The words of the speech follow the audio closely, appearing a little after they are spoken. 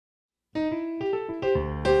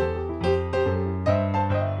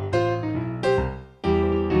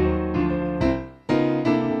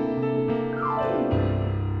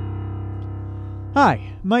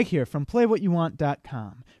Mike here from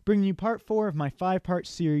playwhatyouwant.com, bringing you part 4 of my 5-part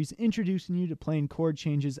series introducing you to playing chord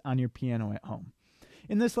changes on your piano at home.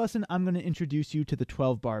 In this lesson, I'm going to introduce you to the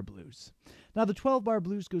 12-bar blues. Now, the 12-bar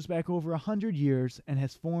blues goes back over 100 years and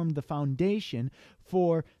has formed the foundation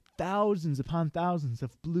for thousands upon thousands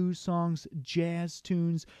of blues songs, jazz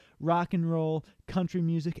tunes, rock and roll, country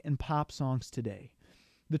music, and pop songs today.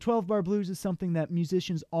 The 12-bar blues is something that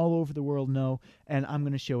musicians all over the world know, and I'm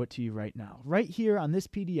going to show it to you right now. Right here on this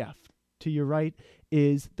PDF, to your right,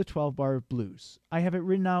 is the 12-bar blues. I have it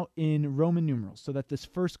written out in Roman numerals so that this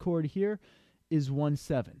first chord here is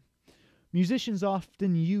 1-7. Musicians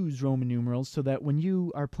often use Roman numerals so that when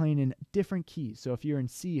you are playing in different keys, so if you're in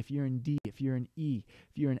C, if you're in D, if you're in E,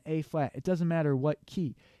 if you're in A flat, it doesn't matter what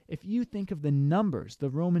key. If you think of the numbers, the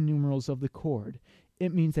Roman numerals of the chord,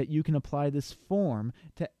 it means that you can apply this form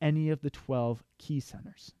to any of the 12 key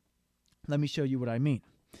centers. Let me show you what I mean.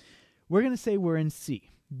 We're going to say we're in C.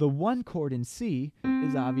 The one chord in C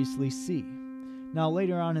is obviously C. Now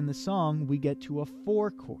later on in the song, we get to a 4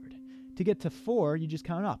 chord. To get to 4, you just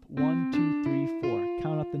count up. 1, 2, 3, 4.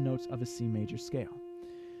 Count up the notes of a C major scale.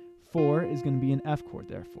 4 is going to be an F chord,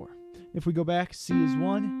 therefore. If we go back, C is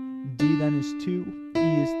 1, D then is 2, E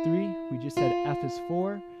is 3, we just said F is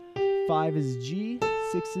 4, 5 is G,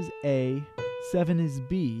 6 is A, 7 is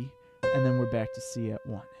B, and then we're back to C at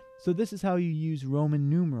 1. So this is how you use Roman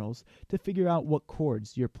numerals to figure out what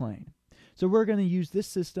chords you're playing. So we're going to use this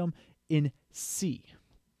system in C.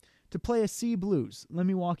 To play a C blues, let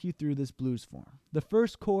me walk you through this blues form. The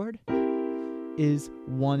first chord is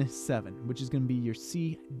 1-7, which is going to be your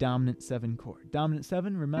C dominant 7 chord. Dominant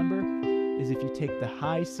 7, remember, is if you take the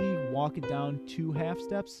high C, walk it down 2 half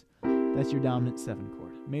steps, that's your dominant 7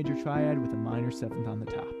 chord. Major triad with a minor 7th on the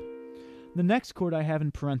top. The next chord I have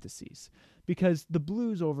in parentheses, because the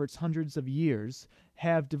blues over its hundreds of years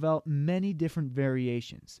have developed many different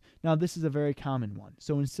variations. Now this is a very common one.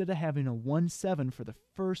 So instead of having a 1-7 for the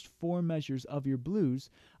first 4 measures of your blues,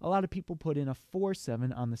 a lot of people put in a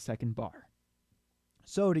 4-7 on the second bar.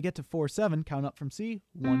 So to get to 4-7, count up from C,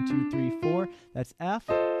 1, 2, 3, 4, that's F,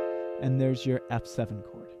 and there's your F7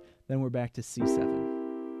 chord. Then we're back to C7.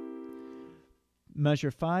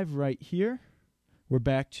 Measure 5 right here. We're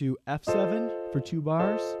back to F7 for 2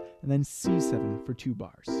 bars, and then C7 for 2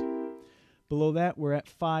 bars. Below that, we're at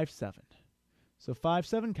 5-7. So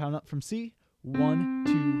 5-7, count up from C. 1,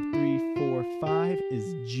 2, 3, 4, 5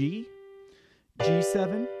 is G.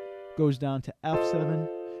 G7 goes down to F7,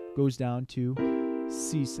 goes down to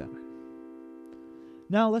C7.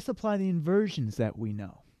 Now let's apply the inversions that we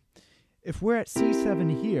know. If we're at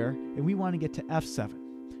C7 here, and we want to get to F7,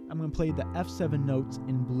 I'm going to play the F7 notes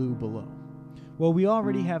in blue below. Well, we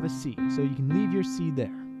already have a C, so you can leave your C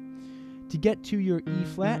there. To get to your E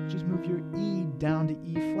flat, just move your E down to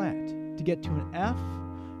E flat. To get to an F,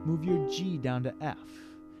 move your G down to F.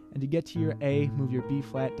 And to get to your A, move your B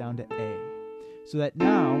flat down to A. So that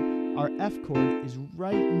now our F chord is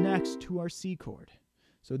right next to our C chord.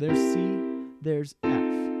 So there's C, there's F,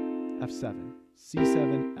 F7,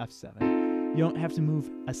 C7, F7. You don't have to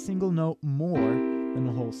move a single note more than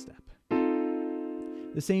the whole step.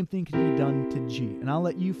 The same thing can be done to G, and I'll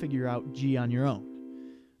let you figure out G on your own.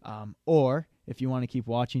 Or, if you want to keep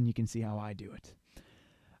watching, you can see how I do it.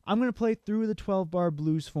 I'm going to play through the 12-bar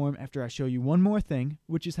blues form after I show you one more thing,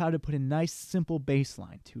 which is how to put a nice, simple bass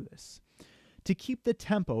line to this. To keep the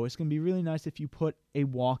tempo, it's going to be really nice if you put a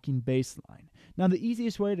walking bass line. Now, the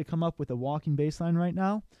easiest way to come up with a walking bass line right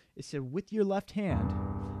now is to, with your left hand,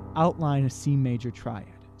 outline a C major triad.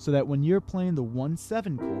 So that when you're playing the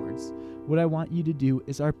 1-7 chords, what I want you to do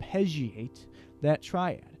is arpeggiate that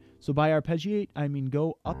triad. So by arpeggiate, I mean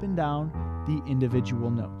go up and down the individual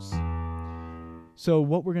notes. So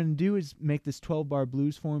what we're going to do is make this 12-bar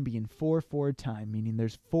blues form be in 4/4 time, meaning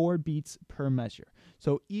there's 4 beats per measure.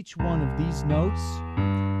 So each one of these notes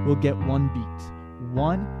will get 1 beat.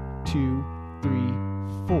 1, 2, 3,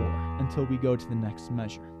 4, until we go to the next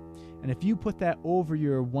measure. And if you put that over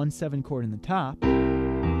your 1-7 chord in the top,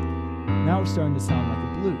 now it's starting to sound like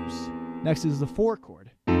a blues. Next is the 4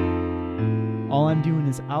 chord. All I'm doing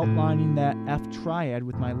is outlining that F triad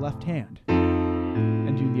with my left hand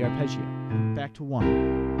and doing the arpeggio. Back to 1.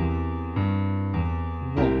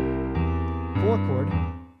 1. 4 chord.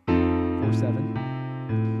 4-7.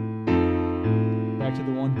 Back to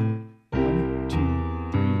the 1. 1, 2,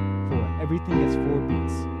 3, 4. Everything gets 4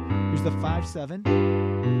 beats. Here's the 5-7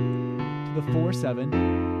 to the 4-7.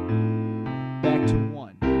 Back to 1.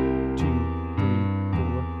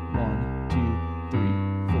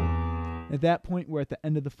 At that point, we're at the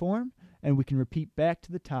end of the form, and we can repeat back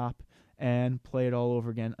to the top and play it all over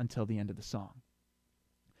again until the end of the song.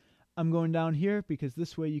 I'm going down here because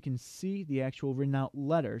this way you can see the actual written out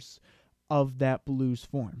letters of that blues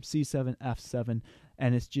form, C7, F7,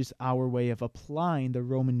 and it's just our way of applying the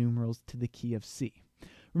Roman numerals to the key of C.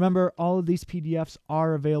 Remember, all of these PDFs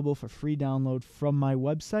are available for free download from my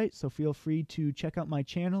website, so feel free to check out my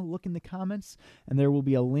channel, look in the comments, and there will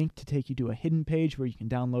be a link to take you to a hidden page where you can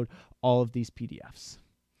download all of these PDFs.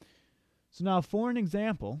 So now for an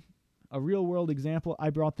example, a real-world example, I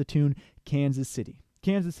brought the tune Kansas City.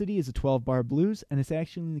 Kansas City is a 12-bar blues, and it's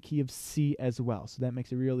actually in the key of C as well, so that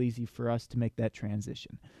makes it real easy for us to make that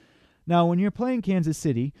transition. Now, when you're playing Kansas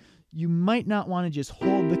City, you might not want to just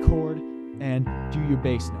hold the chord and do your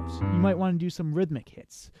bass notes. You might want to do some rhythmic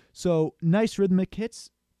hits. So nice rhythmic hits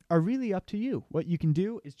are really up to you. What you can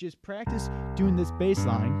do is just practice doing this bass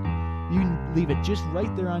line. You can leave it just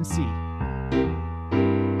right there on C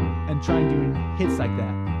and try doing hits like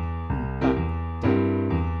that.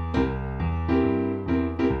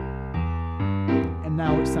 And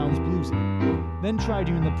now it sounds bluesy. Then try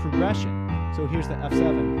doing the progression. So here's the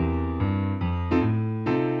F7.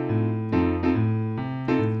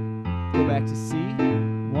 Go back to C,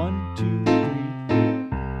 1, 2,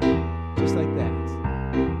 3, just like that.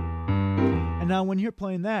 And now when you're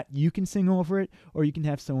playing that, you can sing over it, or you can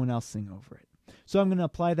have someone else sing over it. So I'm going to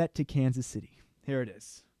apply that to Kansas City. Here it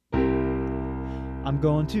is. I'm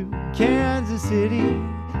going to Kansas City,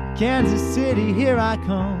 here I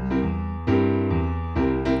come.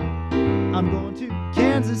 I'm going to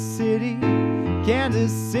Kansas City,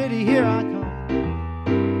 here I come.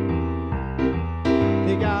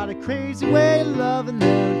 They got a crazy way of loving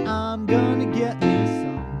them, I'm gonna get me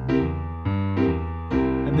some.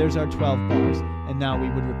 And there's our 12 bars, and now we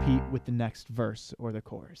would repeat with the next verse or the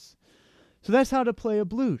chorus. So that's how to play a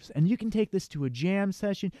blues, and you can take this to a jam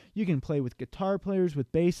session. You can play with guitar players,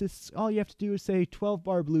 with bassists. All you have to do is say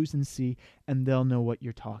 12-bar blues in C, and they'll know what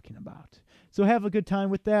you're talking about. So have a good time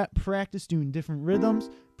with that. Practice doing different rhythms.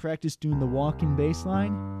 Practice doing the walking bass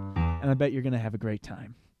line, and I bet you're going to have a great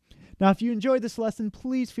time. Now, if you enjoyed this lesson,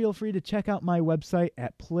 please feel free to check out my website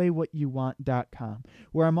at playwhatyouwant.com,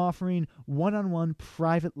 where I'm offering one-on-one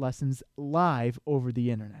private lessons live over the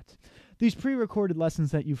internet. These pre-recorded lessons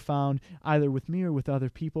that you found, either with me or with other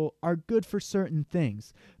people, are good for certain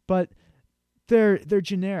things, but they're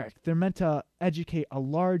generic. They're meant to educate a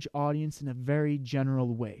large audience in a very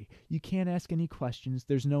general way. You can't ask any questions,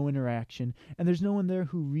 there's no interaction, and there's no one there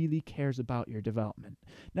who really cares about your development.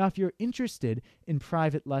 Now, if you're interested in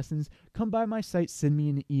private lessons, come by my site, send me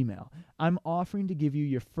an email. I'm offering to give you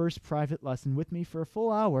your first private lesson with me for a full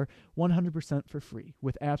hour, 100% for free,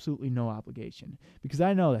 with absolutely no obligation, because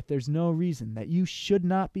I know that there's no reason that you should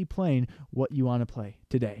not be playing what you want to play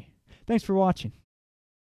today. Thanks for watching.